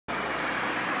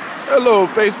Hello,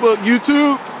 Facebook,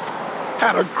 YouTube.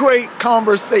 Had a great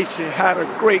conversation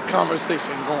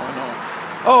going on.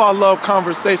 Oh, I love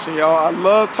conversation, y'all. I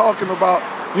love talking about,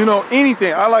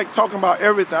 anything. I like talking about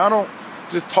everything. I don't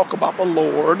just talk about the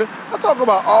Lord. I talk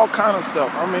about all kind of stuff.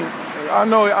 I mean, I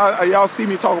know y'all see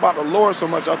me talk about the Lord so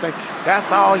much, I think, that's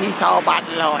all he talk about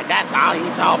the Lord. That's all he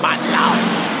talk about the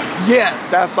Lord. Yes,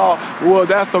 that's all. Well,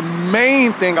 that's the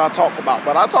main thing I talk about.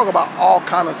 But I talk about all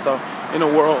kind of stuff in the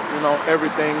world,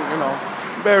 everything,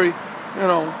 very,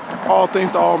 all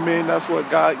things to all men. That's what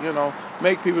God,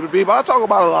 make people to be. But I talk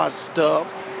about a lot of stuff,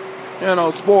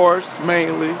 sports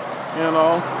mainly,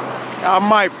 I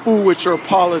might fool with your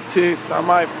politics. I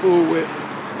might fool with,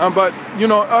 but,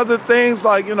 other things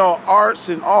like, arts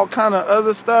and all kind of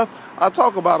other stuff. I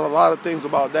talk about a lot of things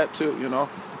about that too,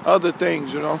 other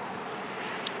things,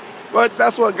 But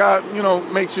that's what God,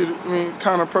 makes you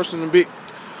kind of person to be.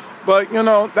 But,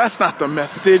 that's not the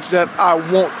message that I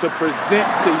want to present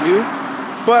to you.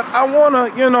 But I want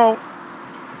to,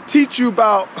 teach you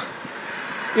about,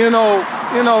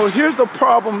 here's the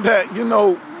problem that,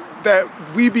 that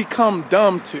we become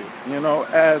dumb to,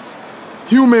 as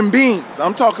human beings.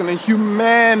 I'm talking to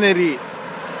humanity.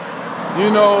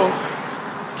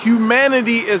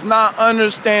 Humanity is not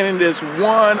understanding this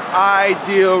one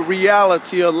ideal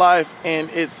reality of life, and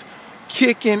it's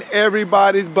kicking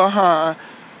everybody's behind,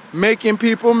 making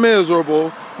people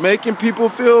miserable, making people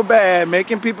feel bad,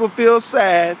 making people feel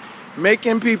sad,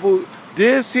 making people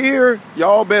this here.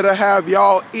 Y'all better have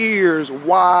y'all ears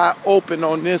wide open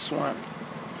on this one.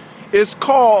 It's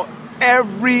called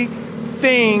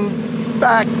everything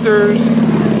factors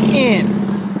in.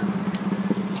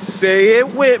 Say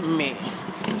it with me.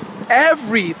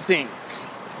 Everything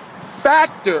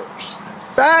factors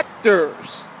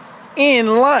in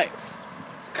life.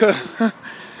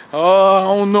 I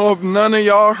don't know if none of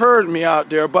y'all heard me out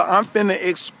there, but I'm finna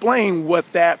explain what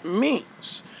that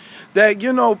means. That,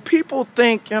 people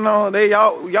think,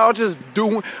 y'all just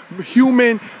doing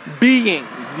human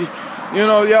beings.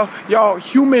 Y'all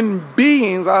human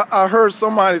beings. I heard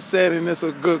somebody said, and it's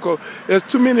a good quote, there's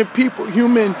too many people,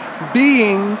 human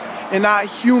beings, and not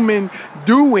human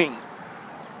doing.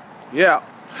 Yeah.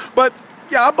 But,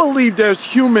 yeah, I believe there's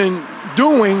human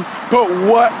doing, but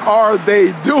what are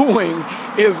they doing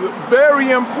is very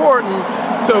important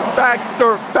to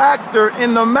factor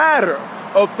in the matter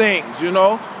of things,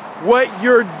 What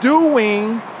you're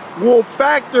doing will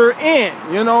factor in,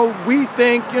 We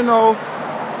think,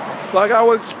 like I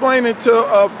was explaining to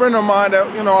a friend of mine that,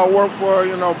 I work for,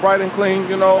 Bright and Clean,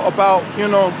 about,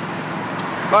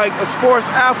 like a sports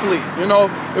athlete,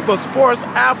 if a sports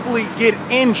athlete get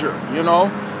injured,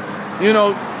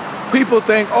 people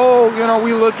think, oh,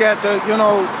 we look at the,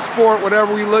 sport,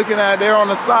 whatever we looking at, they're on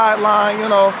the sideline,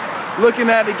 looking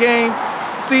at the game.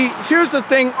 See, here's the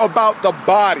thing about the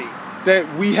body that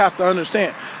we have to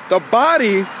understand. The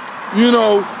body,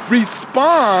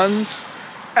 responds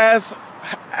as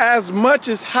much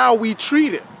as how we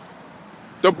treat it.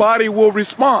 The body will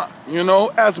respond,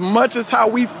 as much as how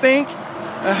we think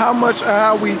and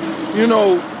how we,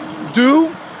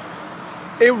 do.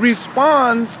 It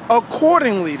responds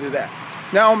accordingly to that.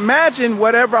 Now imagine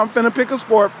whatever, I'm finna pick a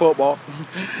sport, football,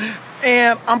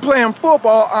 and I'm playing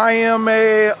football. I am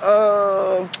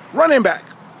a running back.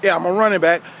 Yeah, I'm a running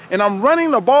back, and I'm running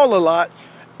the ball a lot,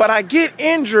 but I get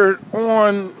injured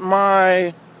on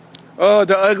my,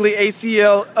 the ugly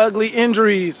ACL, ugly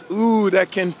injuries. Ooh, that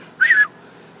can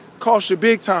cost you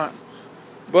big time.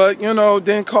 But,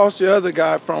 then cost the other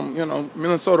guy from,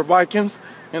 Minnesota Vikings.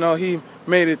 He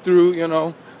made it through,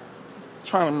 trying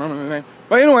to remember the name.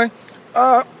 But anyway,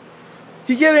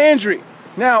 he get an injury.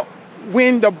 Now,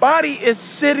 when the body is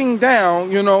sitting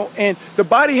down, and the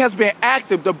body has been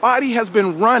active, the body has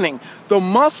been running, the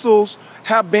muscles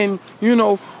have been,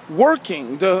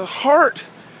 working, the heart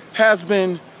has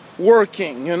been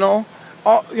working,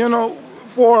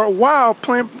 for a while,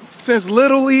 playing since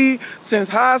Little League, since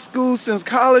high school, since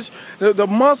college, the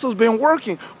muscles been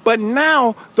working. But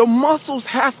now the muscles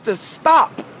has to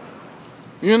stop,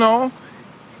 it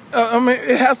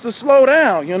has to slow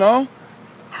down,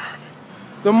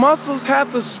 The muscles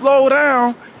have to slow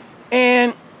down,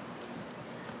 and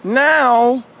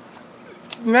now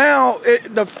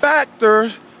the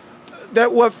factor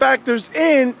that what factors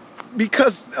in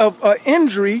because of an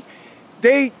injury,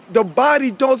 the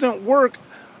body doesn't work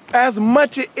as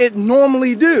much as it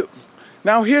normally do.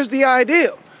 Now here's the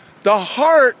idea. The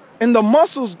heart and the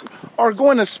muscles are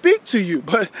going to speak to you,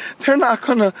 but they're not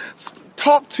going to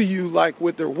talk to you like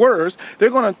with their words. They're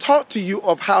going to talk to you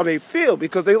of how they feel,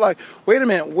 because they're like, wait a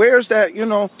minute, where's that,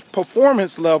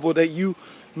 performance level that you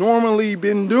normally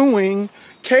been doing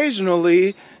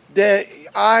occasionally that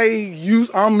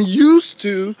I'm used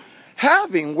to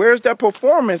having. Where's that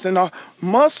performance? And the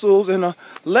muscles and the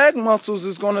leg muscles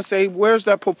is going to say, where's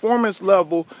that performance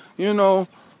level,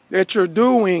 that you're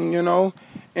doing, and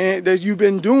that you've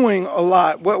been doing a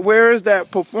lot. Where is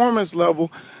that performance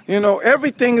level?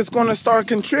 Everything is going to start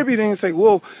contributing and say,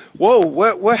 whoa,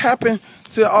 what happened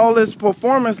to all this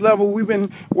performance level we've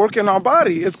been working our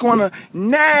body? It's going to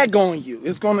nag on you.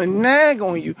 It's going to nag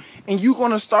on you. And you're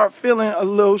going to start feeling a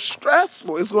little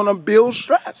stressful. It's going to build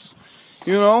stress,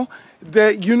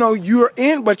 that, you're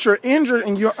in, but you're injured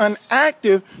and you're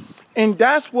inactive. And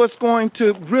that's what's going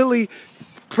to really,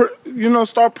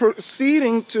 start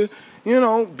proceeding to,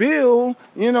 build,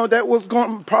 that was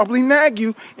going to probably nag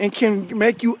you and can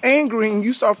make you angry, and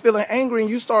you start feeling angry and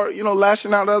you start,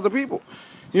 lashing out at other people,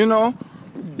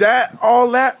 that all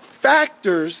that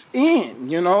factors in,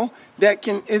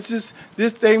 it's just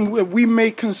this thing we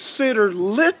may consider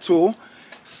little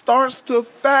starts to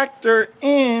factor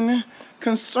in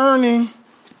concerning,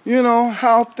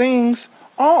 how things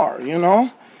are,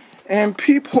 and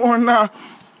people are not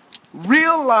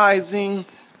realizing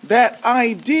that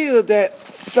idea that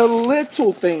the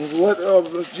little things, what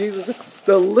Jesus said,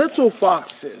 the little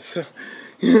foxes,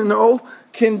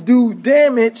 can do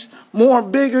damage more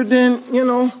bigger than,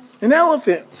 an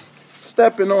elephant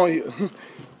stepping on you.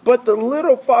 But the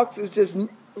little foxes just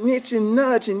nitch and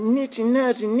nudge and nitch and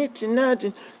nudge and nitch and nudge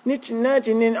and nitch and nudge,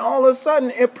 and then all of a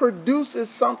sudden it produces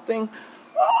something.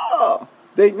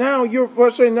 Now you're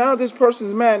frustrated. Now this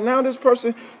person's mad. Now this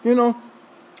person,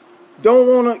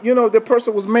 don't want to, the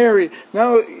person was married.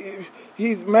 Now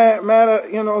he's mad at,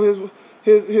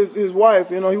 his wife,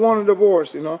 he wanted a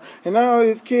divorce, and now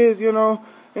his kids, they don't,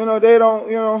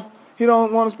 he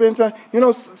don't want to spend time,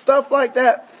 stuff like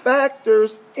that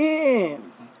factors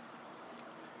in.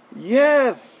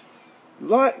 Yes.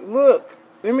 Look,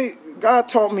 God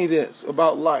taught me this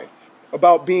about life,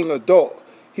 about being adult.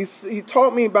 He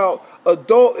taught me about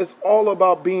adult is all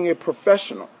about being a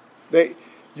professional.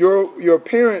 Your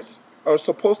parents are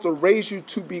supposed to raise you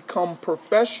to become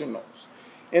professionals.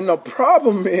 And the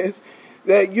problem is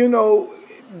that,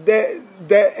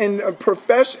 that in a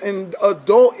profession,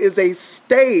 adult is a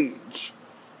stage.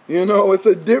 It's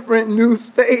a different new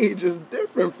stage. It's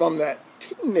different from that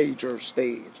teenager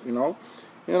stage,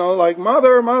 like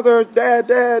mother,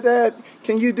 dad,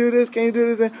 can you do this? Can you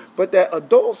do this? But that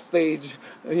adult stage,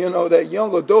 that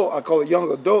young adult, I call it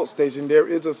young adult stage, and there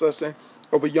is a such thing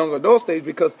of a young adult stage,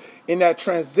 because in that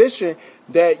transition,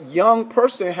 that young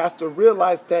person has to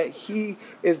realize that he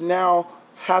is now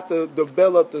have to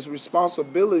develop these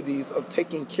responsibilities of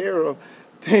taking care of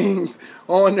things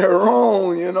on their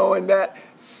own, and that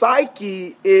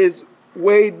psyche is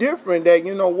way different. That,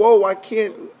 I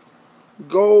can't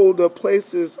go the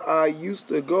places I used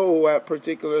to go at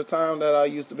particular time that I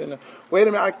used to be in. Wait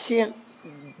a minute, I can't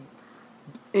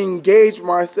engage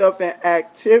myself in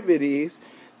activities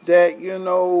that,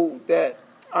 that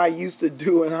I used to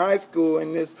do in high school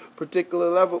in this particular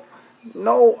level.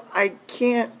 No, I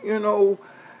can't,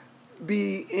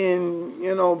 be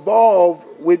involved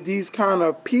with these kind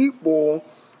of people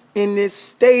in this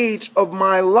stage of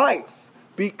my life,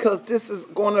 because this is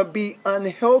going to be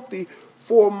unhealthy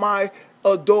for my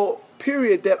adult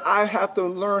period, that I have to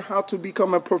learn how to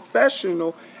become a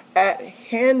professional at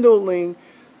handling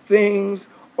things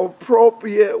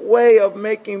appropriate way of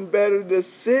making better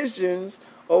decisions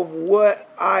of what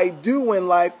I do in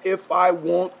life if I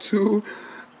want to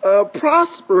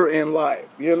prosper in life,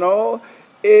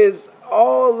 is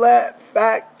all that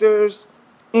factors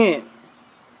in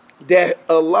that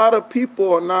a lot of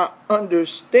people are not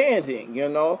understanding,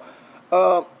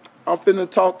 I'm finna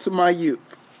talk to my youth,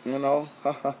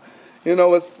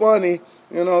 it's funny,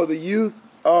 the youth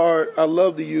I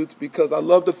love the youth because I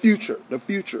love the future.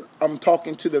 I'm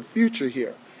talking to the future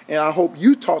here. And I hope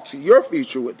you talk to your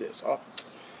future with this.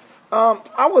 I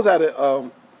was at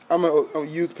I'm a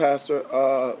youth pastor,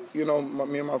 me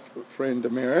and my friend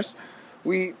Damaris.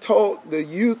 We told the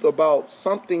youth about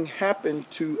something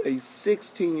happened to a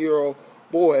 16-year-old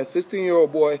boy. A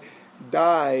 16-year-old boy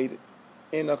died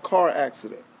in a car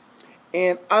accident.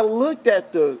 And I looked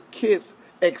at the kid's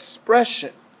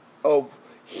expression of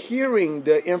hearing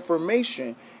the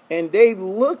information, and they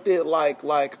looked at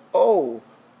like oh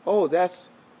that's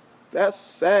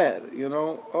sad,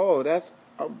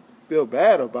 I feel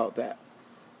bad about that,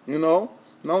 and I'm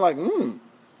like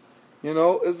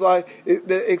it's like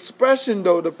the expression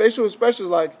though, the facial expression is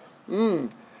like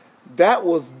that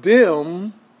was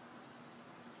them,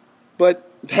 but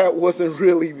that wasn't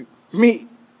really me,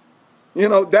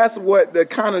 that's what the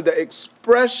kind of the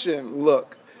expression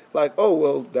looked like. Oh,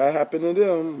 well, that happened to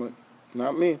them, but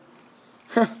not me.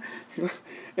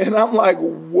 And I'm like,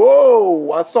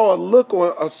 whoa, I saw a look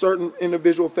on a certain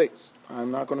individual face.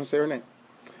 I'm not going to say her name.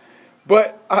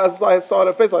 But as I saw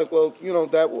the face, like, well,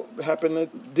 that will happen to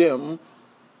them.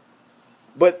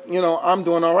 But, I'm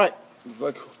doing all right. It's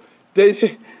like,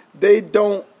 they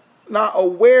don't, not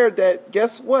aware that,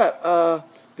 guess what?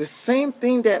 The same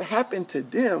thing that happened to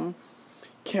them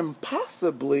can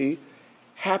possibly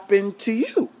happen to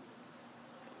you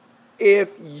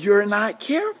if you're not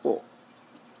careful.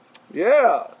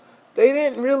 Yeah, they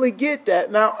didn't really get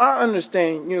that. Now, I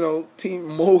understand,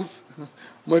 most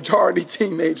majority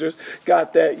teenagers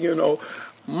got that,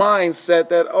 mindset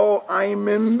that, oh, I'm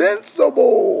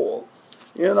invincible,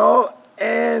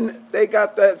 and they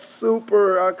got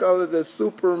that I call it the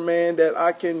Superman that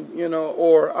I can,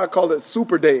 or I call it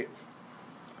Super Dave,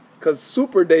 because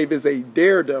Super Dave is a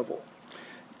daredevil,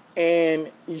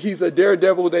 and he's a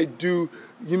daredevil that do,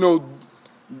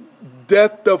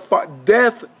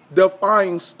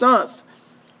 death-defying stunts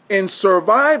and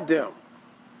survive them.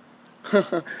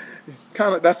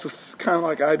 That's kind of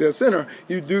like idea of sinner.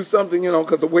 You do something,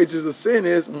 because the wages of sin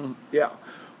is, yeah.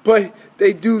 But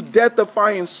they do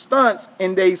death-defying stunts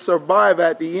and they survive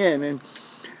at the end. And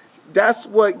that's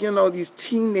what, these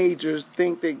teenagers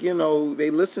think that, they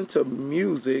listen to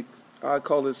music. I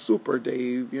call it Super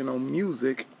Dave,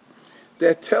 music,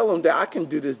 that tell them that I can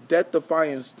do this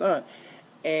death-defying stunt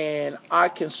and I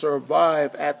can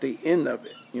survive at the end of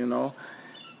it,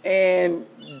 And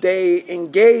they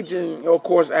engage in, of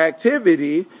course,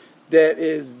 activity that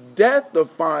is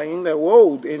death-defying. That,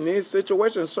 whoa, in these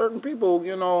situations, certain people,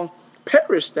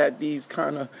 perished at these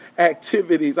kind of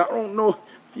activities. I don't know if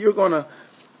you're going to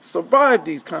survive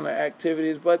these kind of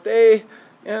activities, but they,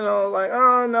 like,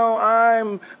 oh, no,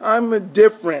 I'm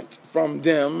different from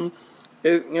them.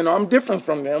 I'm different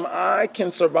from them. I can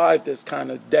survive this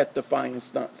kind of death-defying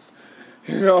stunts,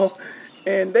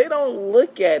 And they don't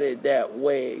look at it that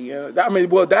way, I mean,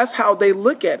 well, that's how they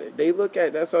look at it.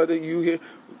 That's how you hear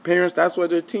parents. That's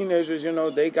what their teenagers,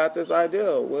 they got this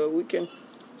idea. Well, we can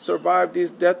survive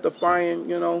these death-defying,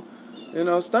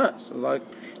 stunts. Like,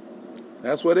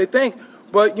 that's what they think.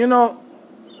 But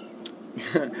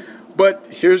but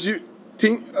here's your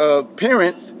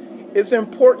parents. It's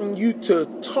important you to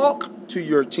talk to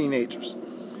your teenagers.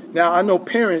 Now, I know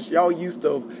parents, y'all used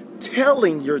to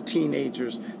telling your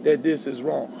teenagers that this is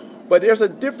wrong. But there's a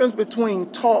difference between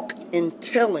talk and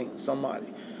telling somebody.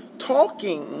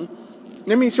 Talking,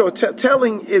 let me show,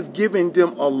 telling is giving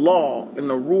them a law in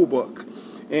the rule book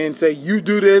and say, you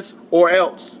do this or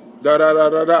else,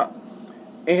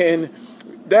 And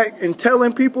that, in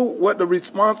telling people what the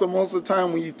response of most of the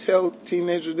time when you tell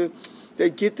teenagers this, they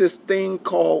get this thing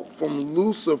called from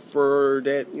Lucifer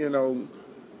that,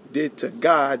 did to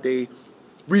God. They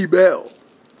rebel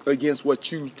against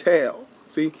what you tell.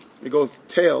 See, it goes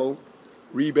tell,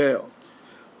 rebel.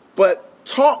 But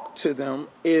talk to them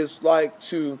is like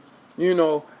to,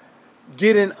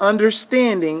 get an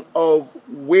understanding of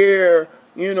where,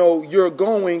 you're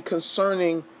going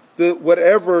concerning the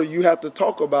whatever you have to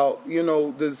talk about,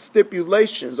 the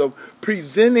stipulations of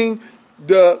presenting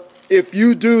if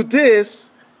you do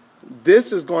this,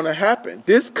 this is going to happen.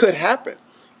 This could happen.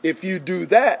 If you do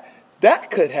that,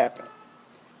 that could happen.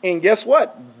 And guess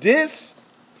what? This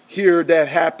here that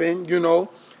happened,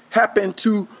 happened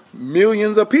to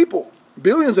millions of people,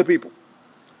 billions of people,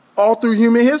 all through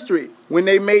human history. When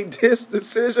they made this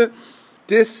decision,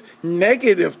 this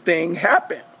negative thing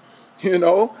happened,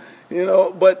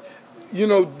 but,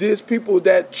 these people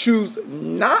that choose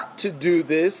not to do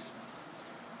this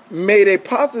made a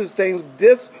positive thing.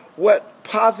 What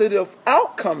positive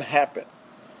outcome happened?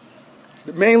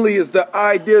 Mainly is the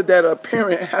idea that a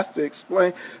parent has to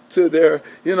explain to their,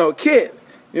 kid,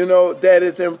 that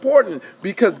it's important.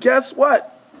 Because guess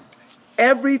what?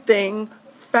 Everything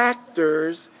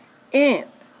factors in.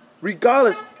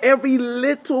 Regardless, every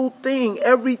little thing,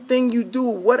 everything you do,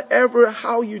 whatever,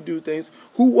 how you do things,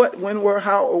 who, what, when, where,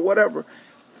 how, or whatever,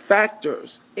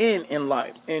 factors in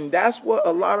life. And that's what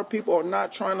a lot of people are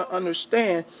not trying to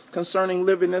understand concerning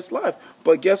living this life.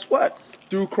 But guess what?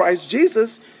 Through Christ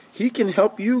Jesus, He can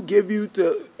help you, give you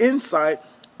the insight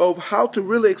of how to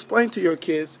really explain to your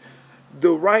kids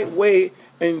the right way,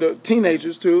 and the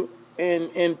teenagers too,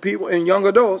 and people and young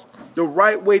adults, the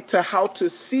right way to how to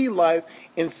see life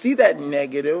and see that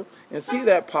negative and see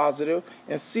that positive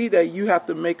and see that you have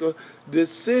to make a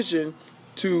decision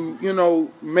to,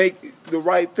 make the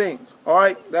right things. All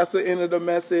right, that's the end of the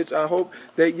message. I hope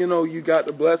that, you got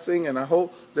the blessing, and I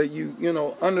hope that you,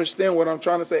 understand what I'm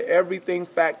trying to say. Everything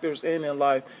factors in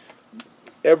life,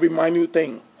 every minute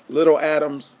thing. Little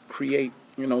atoms create,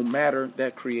 matter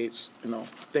that creates,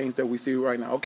 things that we see right now. Okay.